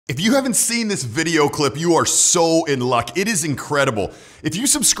If you haven't seen this video clip, you are so in luck. It is incredible. If you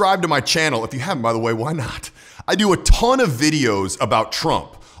subscribe to my channel, if you haven't, by the way, why not? I do a ton of videos about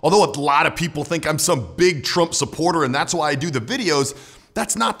Trump. Although a lot of people think I'm some big Trump supporter and that's why I do the videos,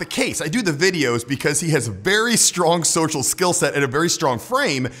 that's not the case. I do the videos because he has a very strong social skill set and a very strong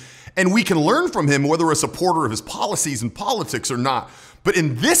frame, and we can learn from him whether we're a supporter of his policies and politics or not. But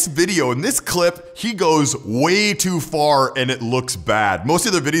in this video, in this clip, he goes way too far and it looks bad. Most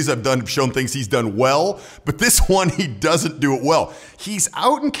of the videos I've done have shown things he's done well, but this one, he doesn't do it well. He's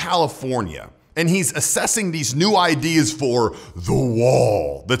out in California and he's assessing these new ideas for the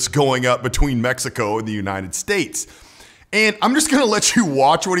wall that's going up between Mexico and the United States. And I'm just gonna let you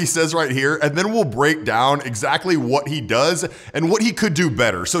watch what he says right here, and then we'll break down exactly what he does and what he could do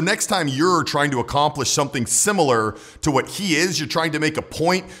better. So next time you're trying to accomplish something similar to what he is, you're trying to make a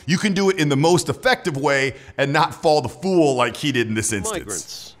point, you can do it in the most effective way and not fall the fool like he did in this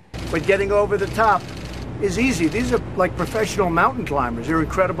instance. Migrants. But getting over the top is easy. These are like professional mountain climbers. They're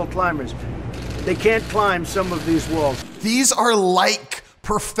incredible climbers. They can't climb some of these walls. These are like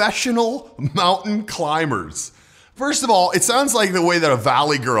professional mountain climbers. First of all, it sounds like the way that a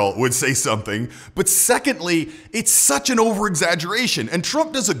Valley girl would say something, but secondly, it's such an over-exaggeration, and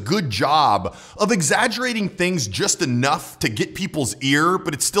Trump does a good job of exaggerating things just enough to get people's ear,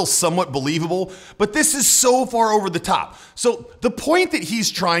 but it's still somewhat believable, but this is so far over the top. So the point that he's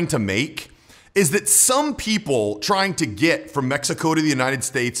trying to make is that some people trying to get from Mexico to the United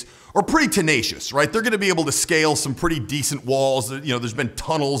States are pretty tenacious, right? They're gonna be able to scale some pretty decent walls. You know, there's been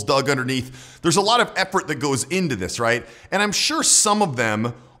tunnels dug underneath. There's a lot of effort that goes into this, right? And I'm sure some of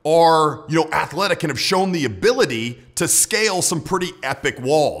them are, athletic and have shown the ability to scale some pretty epic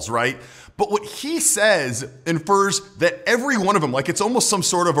walls, right? But what he says infers that every one of them, like it's almost some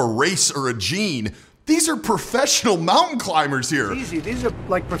sort of a race or a gene. These are professional mountain climbers here. It's easy. These are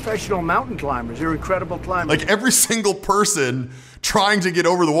like professional mountain climbers. They're incredible climbers. Like every single person trying to get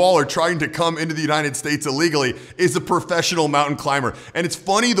over the wall or trying to come into the United States illegally is a professional mountain climber. And it's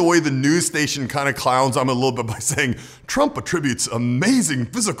funny the way the news station kind of clowns on him a little bit by saying Trump attributes amazing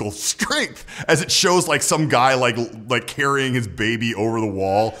physical strength as it shows like some guy like carrying his baby over the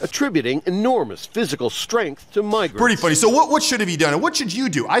wall. Attributing enormous physical strength to migrants. Pretty funny. So what should have he done and what should you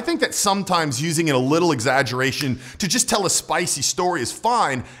do? I think that sometimes using a little exaggeration to just tell a spicy story is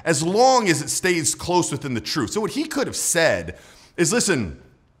fine as long as it stays close within the truth. So what he could have said is, listen,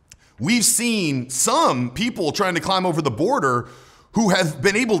 we've seen some people trying to climb over the border who have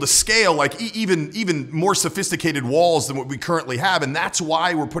been able to scale like even more sophisticated walls than what we currently have. And that's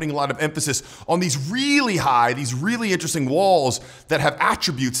why we're putting a lot of emphasis on these really high, these really interesting walls that have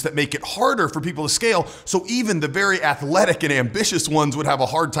attributes that make it harder for people to scale. So even the very athletic and ambitious ones would have a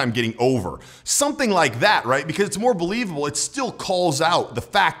hard time getting over. Something like that, right? Because it's more believable. It still calls out the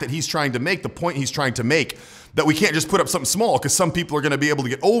fact that he's trying to make, the point he's trying to make, that we can't just put up something small because some people are gonna be able to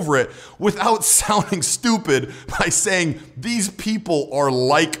get over it without sounding stupid by saying these people are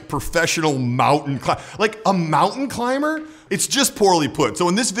like professional mountain climbers. Like a mountain climber? It's just poorly put. So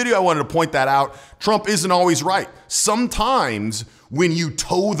in this video, I wanted to point that out. Trump isn't always right. Sometimes when you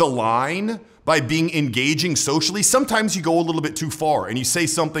toe the line by being engaging socially, sometimes you go a little bit too far and you say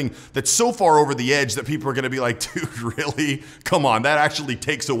something that's so far over the edge that people are gonna be like, dude, really? Come on, that actually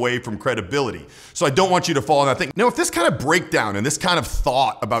takes away from credibility. So I don't want you to fall in that thing. Now, if this kind of breakdown and this kind of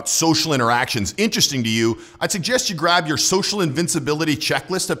thought about social interactions interesting to you, I'd suggest you grab your social invincibility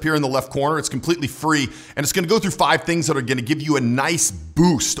checklist up here in the left corner. It's completely free and it's gonna go through 5 things that are gonna give you a nice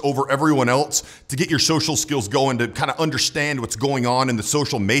boost over everyone else to get your social skills going, to kind of understand what's going on in the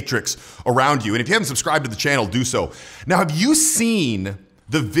social matrix around you. And if you haven't subscribed to the channel, do so. Now, have you seen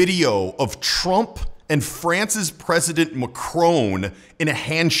the video of Trump and France's President Macron in a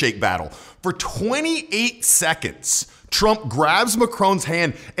handshake battle? For 28 seconds, Trump grabs Macron's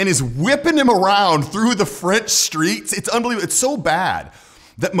hand and is whipping him around through the French streets. It's unbelievable. It's so bad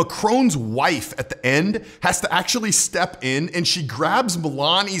that Macron's wife at the end has to actually step in and she grabs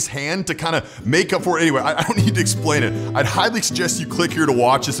Melania's hand to kind of make up for it. Anyway, I don't need to explain it. I'd highly suggest you click here to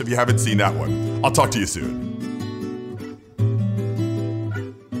watch this if you haven't seen that one. I'll talk to you soon.